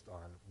focused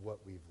on what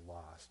we've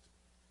lost,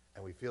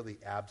 and we feel the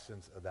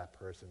absence of that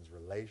person's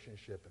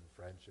relationship and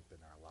friendship in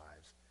our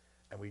lives,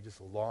 and we just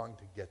long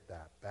to get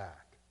that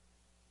back.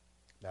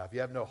 Now, if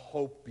you have no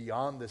hope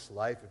beyond this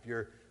life, if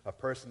you're a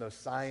person of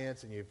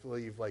science and you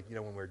believe, like, you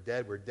know, when we're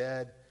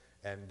dead,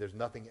 and there's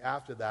nothing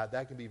after that,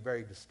 that can be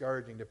very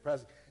discouraging,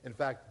 depressing. In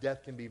fact,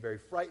 death can be very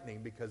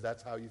frightening because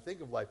that's how you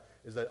think of life,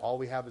 is that all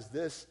we have is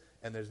this,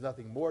 and there's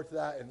nothing more to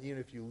that, and even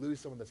if you lose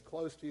someone that's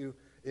close to you,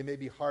 it may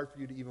be hard for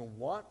you to even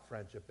want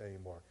friendship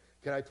anymore.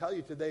 Can I tell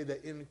you today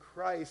that in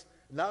Christ,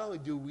 not only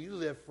do we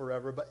live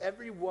forever, but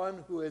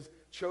everyone who has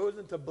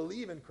chosen to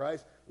believe in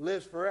Christ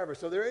lives forever.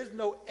 So there is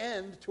no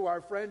end to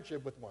our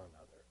friendship with one another.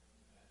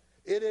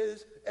 It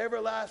is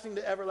everlasting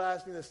to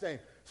everlasting the same.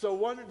 So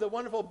the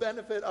wonderful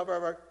benefit of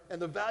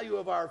and the value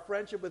of our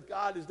friendship with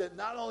God is that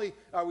not only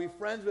are we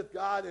friends with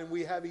God and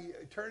we have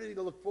eternity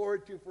to look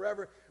forward to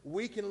forever,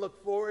 we can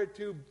look forward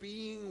to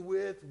being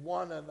with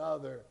one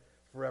another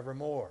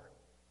forevermore.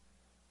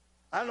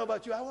 I don't know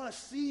about you. I want to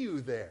see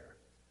you there.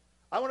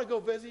 I want to go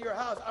visit your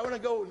house. I want to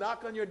go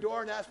knock on your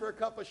door and ask for a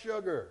cup of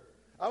sugar.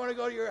 I want to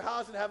go to your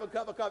house and have a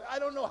cup of coffee. I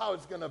don't know how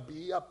it's going to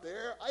be up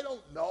there. I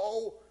don't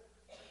know.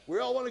 We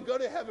all want to go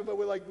to heaven, but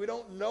we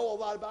don't know a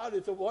lot about it.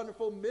 It's a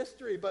wonderful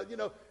mystery, but, you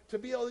know, to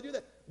be able to do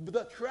that. But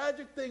the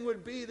tragic thing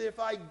would be that if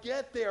I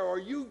get there or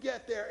you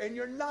get there and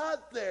you're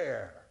not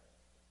there,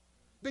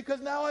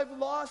 Because now I've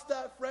lost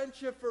that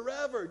friendship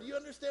forever. Do you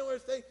understand what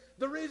I'm saying?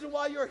 The reason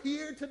why you're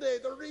here today,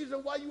 the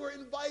reason why you were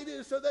invited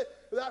is so that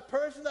that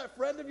person, that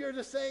friend of yours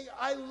is saying,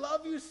 I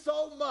love you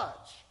so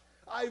much.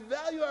 I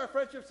value our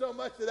friendship so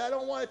much that I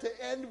don't want it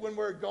to end when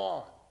we're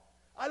gone.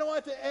 I don't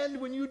want it to end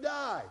when you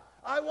die.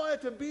 I want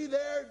it to be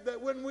there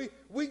that when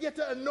we get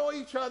to annoy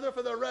each other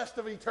for the rest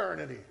of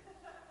eternity.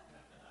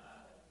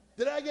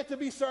 Did I get to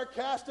be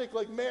sarcastic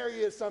like Mary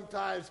is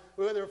sometimes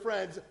with her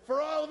friends?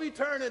 For all of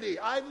eternity.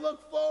 I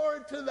look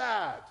forward to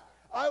that.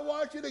 I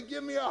want you to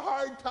give me a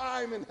hard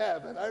time in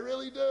heaven. I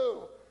really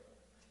do.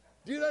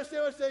 Do you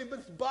understand what I'm saying? But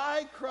it's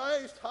by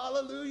Christ,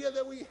 hallelujah,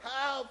 that we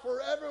have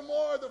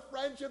forevermore the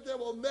friendship that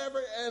will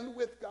never end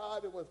with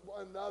God and with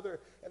one another.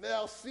 And then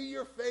I'll see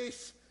your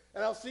face,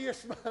 and I'll see your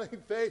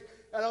smiling face,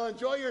 and I'll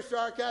enjoy your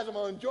sarcasm,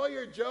 I'll enjoy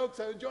your jokes,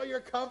 I'll enjoy your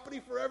company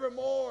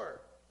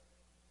forevermore.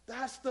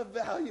 That's the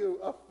value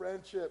of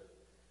friendship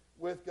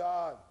with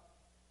God.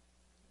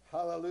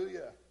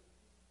 Hallelujah.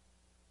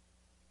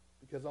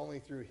 Because only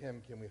through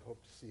him can we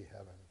hope to see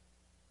heaven.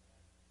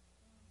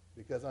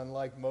 Because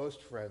unlike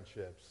most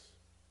friendships,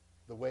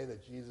 the way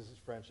that Jesus'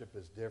 friendship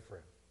is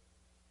different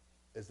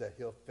is that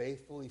he'll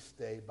faithfully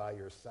stay by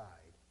your side,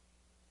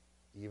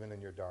 even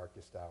in your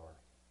darkest hour,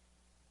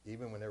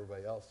 even when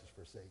everybody else is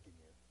forsaking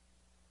you.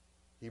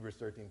 Hebrews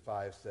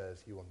 13:5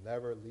 says he will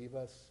never leave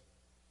us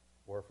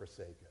or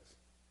forsake us.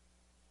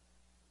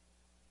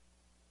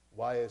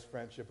 Why is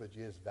friendship with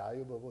Jesus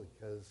valuable?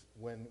 Because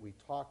when we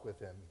talk with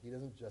him, he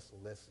doesn't just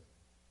listen.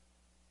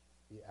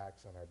 He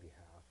acts on our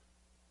behalf.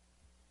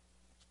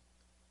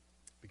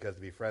 Because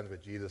to be friends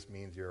with Jesus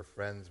means you're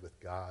friends with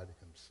God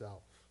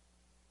himself.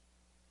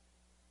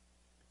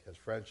 Because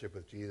friendship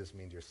with Jesus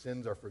means your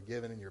sins are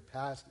forgiven and your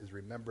past is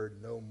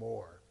remembered no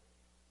more.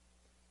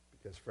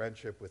 Because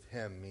friendship with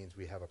him means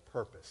we have a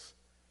purpose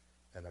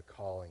and a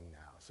calling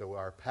now. So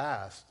our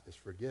past is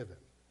forgiven.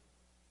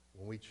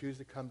 When we choose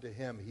to come to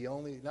him, he not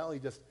only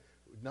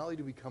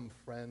do we become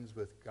friends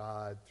with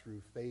God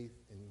through faith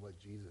in what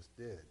Jesus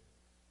did,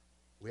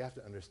 we have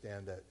to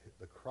understand that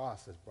the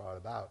cross has brought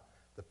about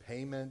the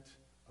payment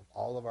of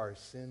all of our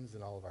sins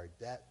and all of our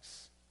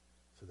debts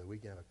so that we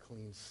can have a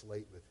clean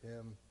slate with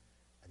him.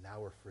 And now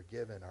we're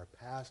forgiven. Our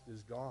past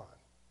is gone.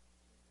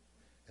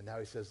 And now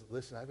he says,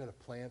 listen, I've got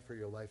a plan for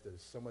your life that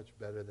is so much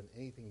better than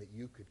anything that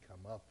you could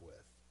come up with.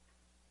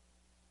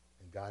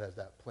 And God has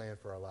that plan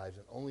for our lives.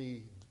 And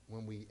only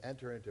when we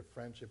enter into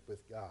friendship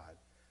with God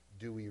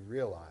do we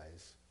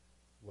realize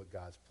what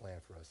God's plan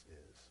for us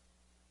is.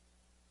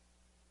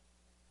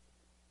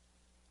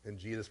 In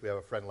Jesus, we have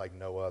a friend like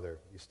no other.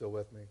 You still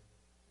with me?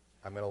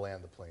 I'm going to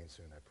land the plane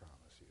soon, I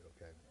promise you,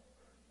 okay?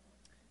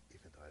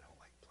 Even though I don't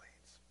like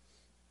planes.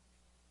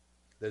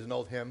 There's an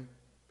old hymn.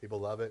 People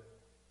love it.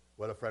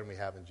 What a friend we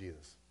have in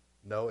Jesus.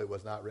 No, it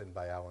was not written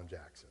by Alan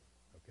Jackson,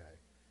 okay?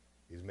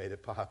 He's made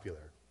it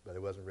popular, but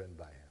it wasn't written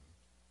by him.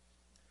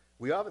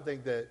 We often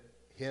think that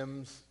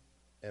hymns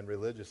and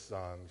religious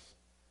songs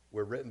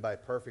were written by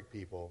perfect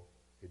people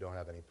who don't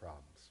have any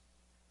problems.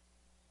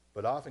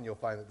 But often you'll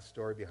find that the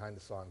story behind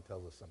the song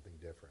tells us something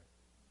different.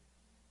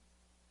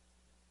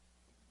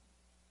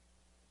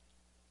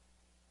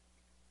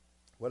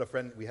 What a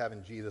Friend We Have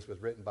in Jesus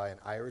was written by an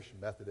Irish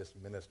Methodist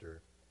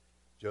minister,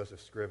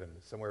 Joseph Scriven,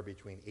 somewhere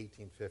between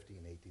 1850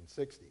 and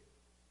 1860.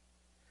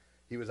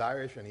 He was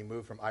Irish and he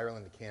moved from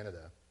Ireland to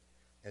Canada.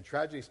 And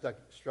tragedy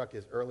struck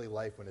his early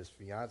life when his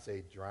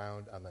fiancée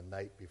drowned on the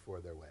night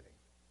before their wedding.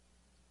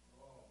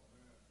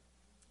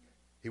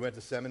 He went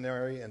to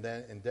seminary and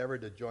then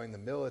endeavored to join the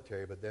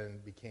military, but then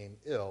became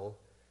ill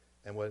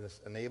and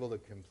was unable to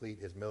complete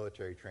his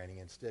military training.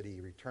 Instead, he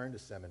returned to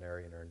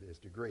seminary and earned his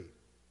degree.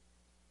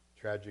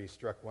 Tragedy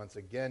struck once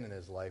again in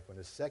his life when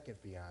his second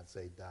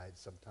fiancée died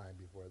sometime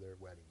before their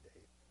wedding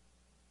date.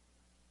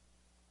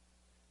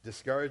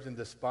 Discouraged and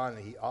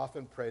despondent, he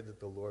often prayed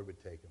that the Lord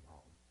would take him home.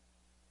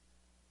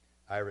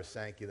 Ira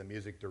Sankey, the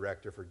music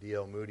director for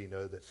D.L. Moody,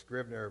 noted that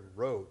Scrivener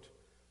wrote,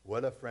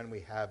 "What a friend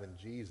we have in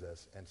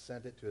Jesus," and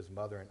sent it to his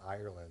mother in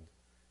Ireland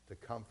to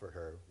comfort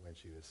her when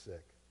she was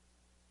sick.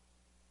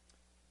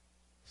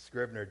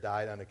 Scrivener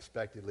died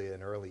unexpectedly at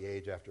an early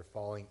age after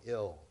falling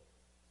ill.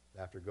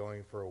 After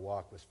going for a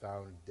walk, was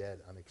found dead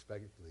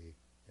unexpectedly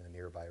in a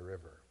nearby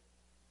river.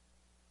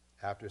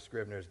 After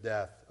Scrivener's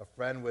death, a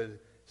friend would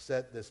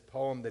set this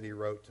poem that he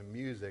wrote to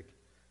music,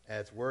 and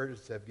its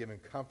words have given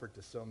comfort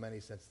to so many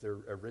since their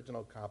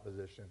original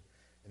composition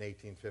in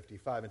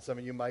 1855. And some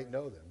of you might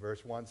know them.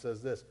 Verse 1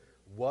 says this: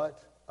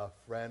 "What a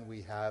friend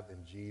we have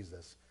in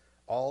Jesus,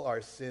 all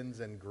our sins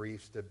and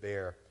griefs to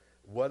bear.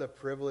 What a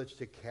privilege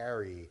to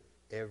carry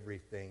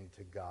everything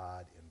to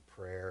God in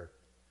prayer.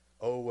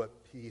 Oh,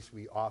 what peace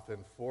we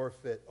often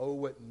forfeit. Oh,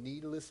 what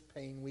needless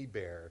pain we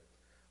bear,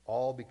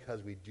 all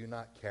because we do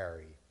not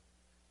carry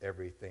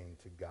everything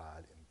to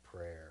God in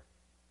prayer."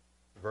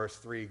 Verse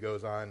 3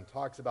 goes on and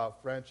talks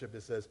about friendship.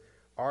 It says,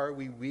 "Are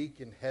we weak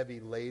and heavy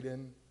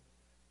laden,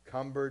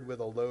 cumbered with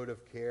a load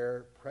of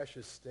care?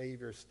 Precious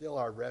Savior, still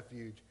our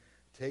refuge,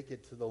 take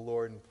it to the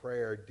Lord in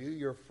prayer. Do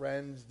your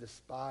friends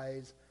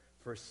despise,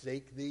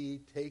 forsake thee?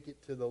 Take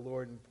it to the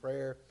Lord in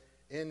prayer.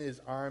 In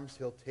his arms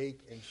he'll take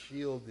and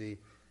shield thee.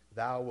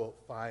 Thou wilt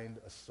find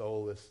a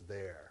solace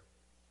there.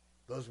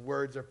 Those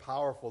words are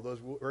powerful.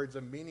 Those words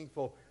are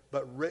meaningful,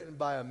 but written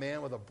by a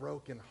man with a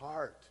broken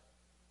heart.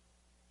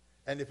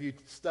 And if you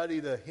study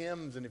the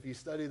hymns and if you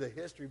study the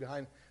history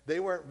behind,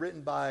 they weren't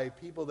written by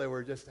people that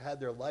were just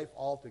had their life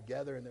all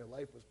together and their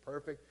life was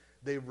perfect.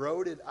 They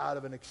wrote it out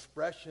of an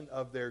expression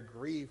of their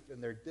grief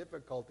and their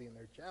difficulty and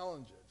their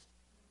challenges.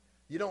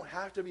 You don't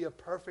have to be a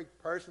perfect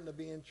person to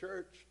be in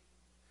church.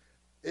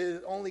 It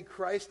is only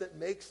Christ that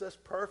makes us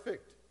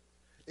perfect.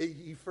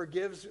 He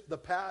forgives the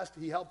past.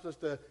 He helps us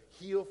to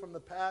heal from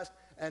the past.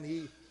 And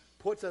he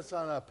puts us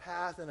on a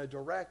path and a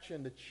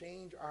direction to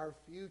change our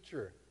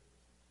future.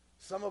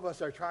 Some of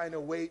us are trying to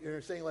wait and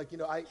are saying, like,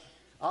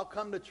 I'll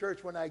come to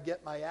church when I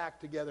get my act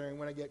together and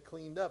when I get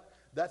cleaned up.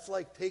 That's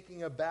like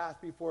taking a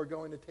bath before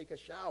going to take a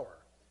shower.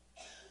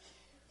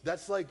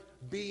 That's like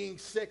being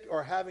sick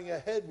or having a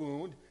head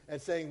wound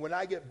and saying, when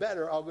I get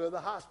better, I'll go to the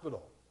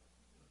hospital.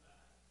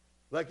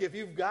 Like if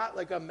you've got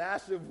like a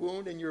massive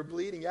wound and you're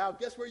bleeding out,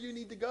 guess where you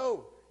need to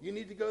go? You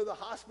need to go to the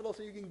hospital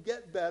so you can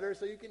get better,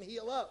 so you can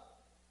heal up.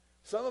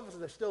 Some of us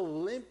are still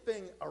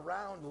limping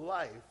around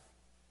life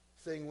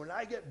saying, when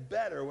I get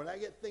better, when I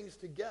get things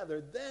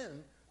together,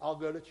 then I'll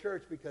go to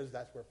church because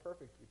that's where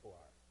perfect people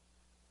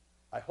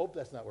are. I hope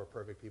that's not where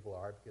perfect people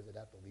are because they'd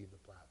have to leave the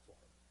platform.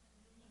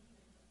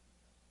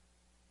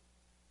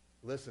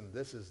 Listen,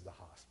 this is the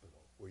hospital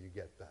where you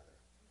get better.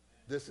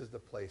 This is the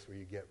place where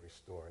you get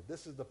restored.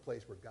 This is the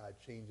place where God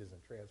changes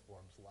and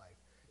transforms life.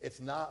 It's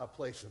not a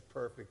place of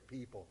perfect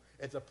people.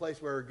 It's a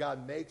place where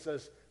God makes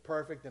us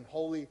perfect and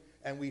holy,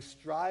 and we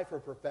strive for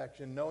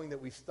perfection, knowing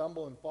that we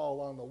stumble and fall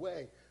along the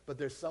way. But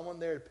there's someone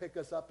there to pick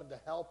us up and to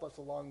help us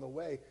along the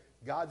way.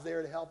 God's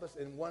there to help us,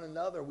 and one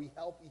another, we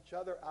help each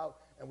other out,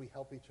 and we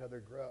help each other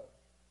grow.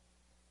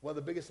 One of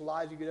the biggest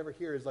lies you could ever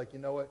hear is like, you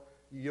know what?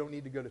 You don't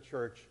need to go to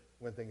church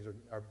when things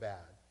are bad.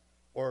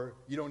 Or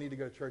you don't need to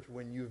go to church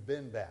when you've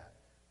been bad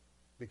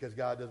because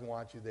God doesn't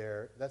want you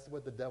there. That's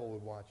what the devil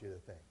would want you to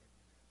think.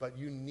 But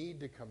you need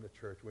to come to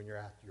church when you're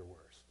at your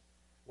worst.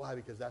 Why?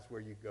 Because that's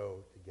where you go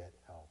to get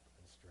help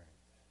and strength.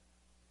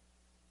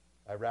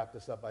 I wrap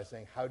this up by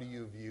saying, how do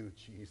you view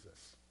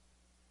Jesus?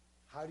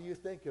 How do you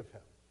think of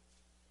him?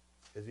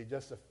 Is he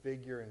just a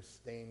figure in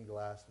stained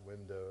glass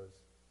windows?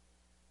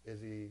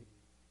 Is he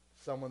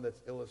someone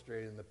that's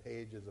illustrated in the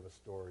pages of a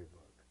storybook?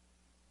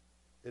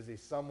 Is he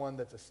someone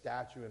that's a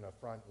statue in a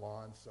front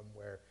lawn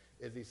somewhere?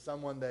 Is he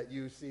someone that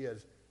you see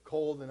as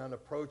cold and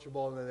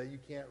unapproachable and that you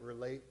can't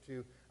relate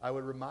to? I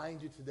would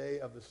remind you today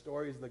of the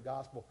stories of the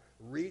gospel.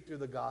 Read through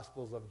the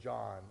Gospels of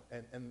John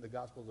and the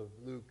Gospels of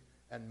Luke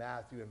and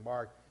Matthew and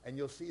Mark, and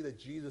you'll see that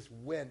Jesus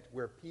went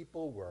where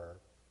people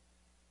were,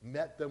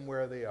 met them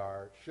where they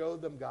are,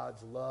 showed them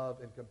God's love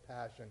and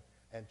compassion,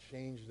 and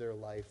changed their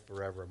life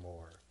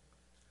forevermore.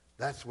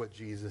 That's what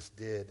Jesus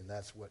did, and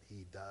that's what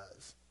he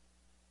does.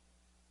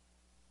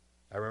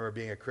 I remember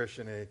being a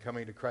Christian and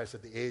coming to Christ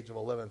at the age of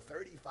 11,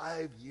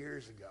 35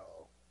 years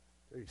ago.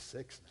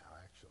 36 now,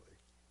 actually.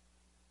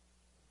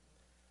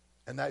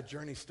 And that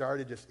journey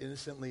started just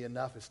innocently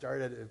enough. It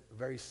started a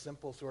very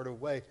simple sort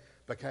of way.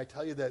 But can I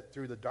tell you that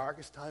through the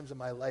darkest times of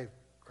my life,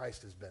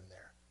 Christ has been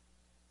there.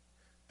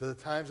 Through the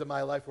times of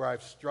my life where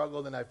I've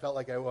struggled and I felt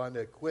like I wanted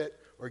to quit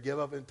or give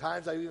up, and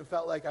times I even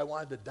felt like I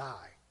wanted to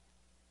die,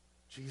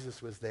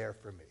 Jesus was there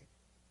for me.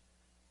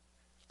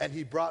 And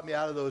he brought me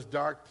out of those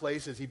dark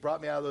places. He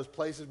brought me out of those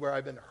places where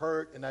I've been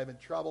hurt and I've been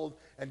troubled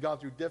and gone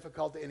through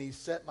difficulty, and he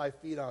set my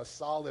feet on a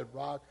solid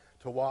rock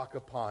to walk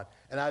upon.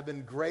 And I've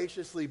been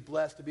graciously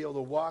blessed to be able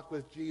to walk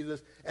with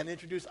Jesus and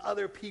introduce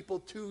other people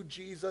to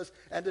Jesus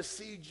and to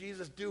see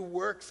Jesus do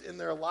works in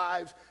their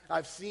lives.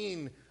 I've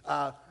seen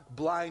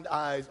blind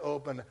eyes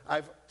open.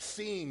 I've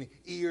seen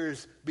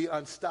ears be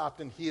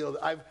unstopped and healed.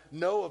 I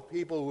know of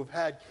people who've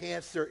had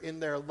cancer in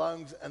their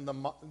lungs and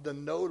the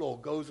nodal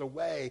goes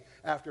away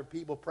after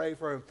people pray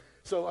for him.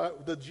 So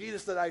the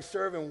Jesus that I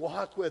serve and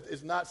walk with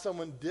is not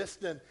someone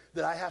distant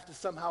that I have to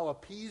somehow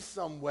appease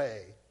some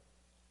way,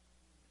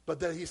 but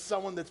that he's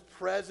someone that's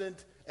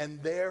present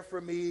and there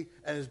for me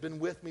and has been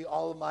with me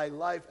all of my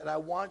life. And I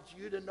want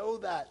you to know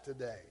that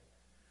today,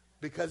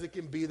 because it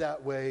can be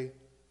that way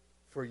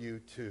for you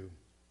too.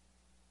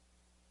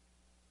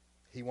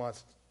 He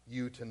wants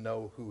you to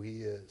know who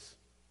he is.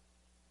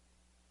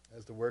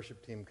 As the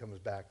worship team comes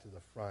back to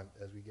the front,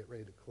 as we get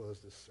ready to close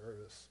this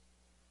service,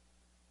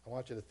 I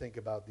want you to think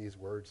about these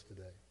words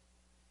today.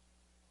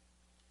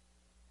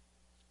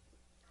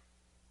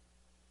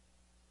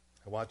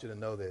 I want you to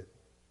know that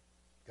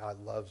God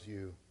loves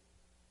you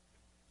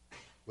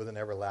with an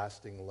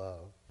everlasting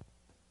love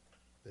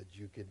that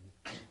you could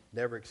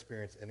never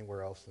experience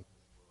anywhere else in.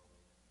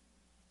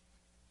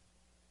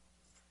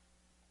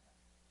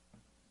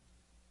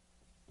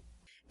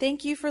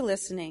 Thank you for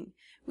listening.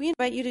 We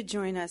invite you to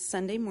join us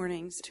Sunday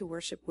mornings to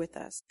worship with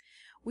us.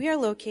 We are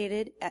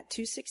located at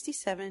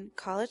 267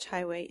 College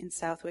Highway in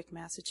Southwick,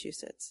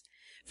 Massachusetts.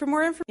 For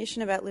more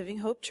information about Living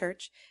Hope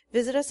Church,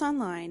 visit us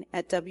online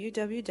at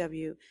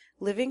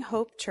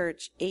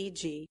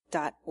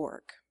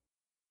www.livinghopechurchag.org.